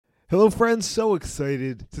Hello friends, so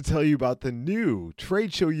excited to tell you about the new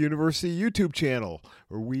Trade Show University YouTube channel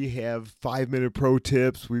where we have 5-minute pro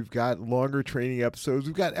tips, we've got longer training episodes,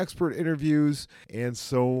 we've got expert interviews, and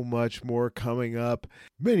so much more coming up.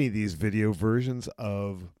 Many of these video versions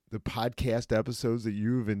of the podcast episodes that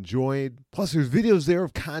you've enjoyed. Plus, there's videos there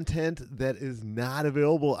of content that is not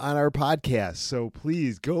available on our podcast. So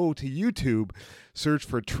please go to YouTube, search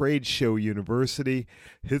for Trade Show University,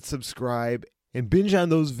 hit subscribe, and binge on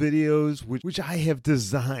those videos, which I have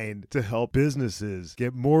designed to help businesses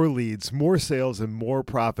get more leads, more sales, and more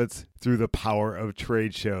profits through the power of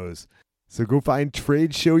trade shows. So go find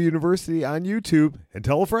Trade Show University on YouTube and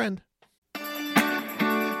tell a friend.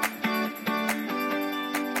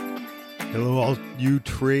 Hello, all you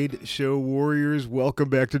trade show warriors. Welcome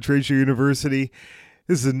back to Trade Show University.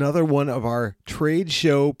 This is another one of our trade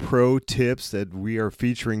show pro tips that we are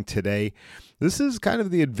featuring today. This is kind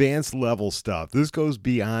of the advanced level stuff. This goes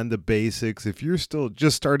beyond the basics. If you're still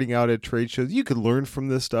just starting out at trade shows, you could learn from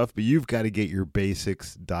this stuff, but you've got to get your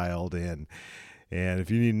basics dialed in. And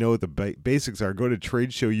if you need to know what the basics are, go to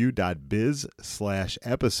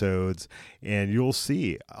tradeshowu.biz/episodes, and you'll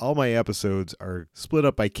see all my episodes are split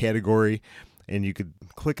up by category, and you could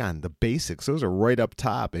click on the basics. Those are right up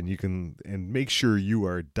top, and you can make sure you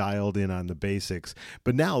are dialed in on the basics.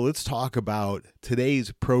 But now let's talk about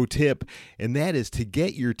today's pro tip, and that is to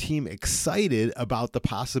get your team excited about the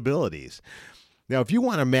possibilities. Now, if you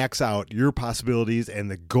want to max out your possibilities and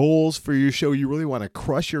the goals for your show, you really want to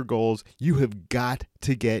crush your goals, you have got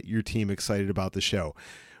to get your team excited about the show.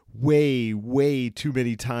 Way too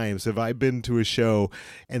many times have I been to a show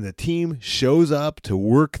and the team shows up to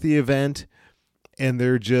work the event and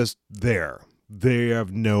they're just there. They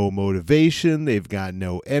have no motivation. They've got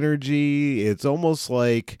no energy. It's almost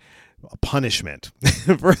like a punishment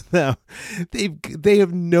for them. They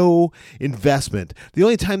have no investment. The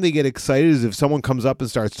only time they get excited is if someone comes up and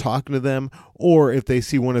starts talking to them, or if they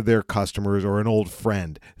see one of their customers or an old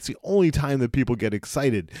friend. It's the only time that people get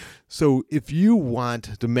excited. So if you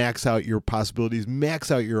want to max out your possibilities,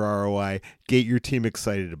 max out your ROI, get your team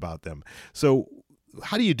excited about them. So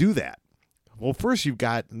how do you do that? Well, first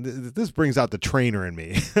this brings out the trainer in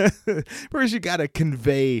me. First, you got to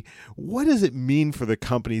convey, what does it mean for the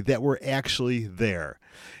company that we're actually there?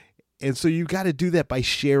 And so you got to do that by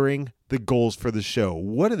sharing the goals for the show.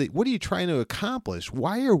 What are you trying to accomplish?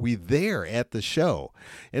 Why are we there at the show?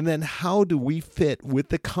 And then how do we fit with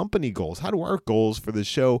the company goals? How do our goals for the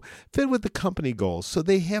show fit with the company goals? So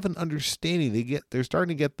they have an understanding. They're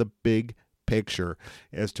starting to get the big picture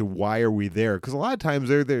as to why are we there, because a lot of times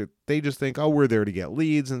they just think, oh, we're there to get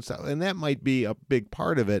leads and stuff, and that might be a big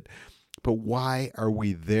part of it, but why are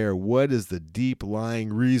we there? What is the deep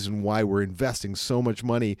lying reason why we're investing so much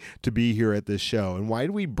money to be here at this show, and why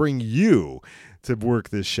do we bring you to work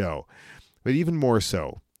this show? But even more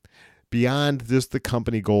so, beyond just the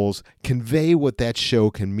company goals, convey what that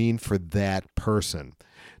show can mean for that person.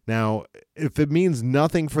 Now, if it means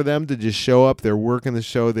nothing for them to just show up, they're working the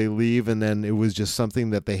show, they leave, and then it was just something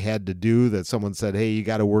that they had to do, that someone said, hey, you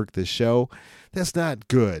got to work this show, that's not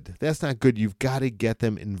good. That's not good. You've got to get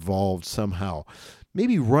them involved somehow.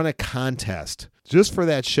 Maybe run a contest just for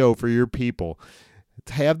that show, for your people.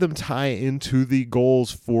 Have them tie into the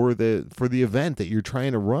goals for the event that you're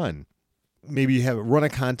trying to run. Maybe you run a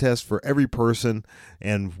contest for every person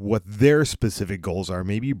and what their specific goals are.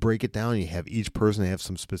 Maybe you break it down and you have each person have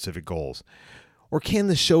some specific goals. Or can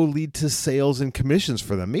the show lead to sales and commissions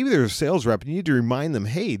for them? Maybe they're a sales rep and you need to remind them,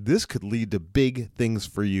 hey, this could lead to big things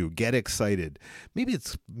for you. Get excited. Maybe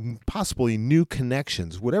it's possibly new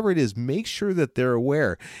connections. Whatever it is, make sure that they're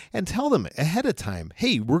aware and tell them ahead of time,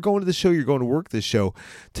 hey, we're going to the show. You're going to work this show.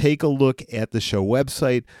 Take a look at the show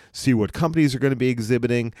website. See what companies are going to be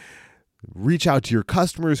exhibiting. Reach out to your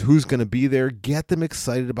customers, who's going to be there, get them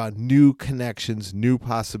excited about new connections, new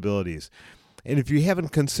possibilities. And if you haven't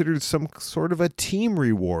considered some sort of a team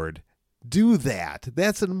reward, do that.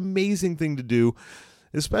 That's an amazing thing to do,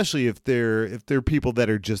 especially if they're people that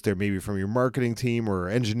are just there maybe from your marketing team or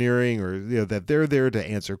engineering, or that they're there to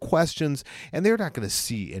answer questions and they're not going to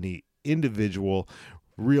see any individual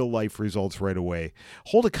real life results right away.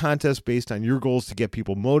 Hold a contest based on your goals to get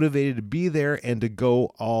people motivated to be there and to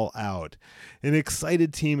go all out. An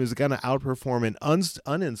excited team is going to outperform an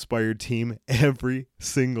uninspired team every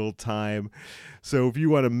single time. So if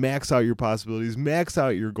you want to max out your possibilities, max out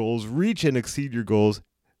your goals, reach and exceed your goals,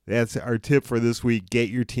 that's our tip for this week. Get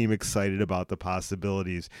your team excited about the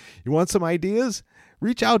possibilities. You want some ideas?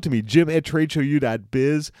 Reach out to me,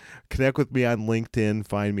 jim@tradeshowu.biz. Connect with me on LinkedIn.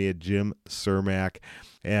 Find me at Jim Cermak.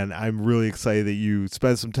 And I'm really excited that you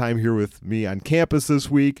spent some time here with me on campus this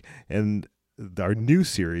week. And our new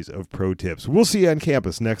series of pro tips. We'll see you on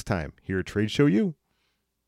campus next time here at Trade Show U.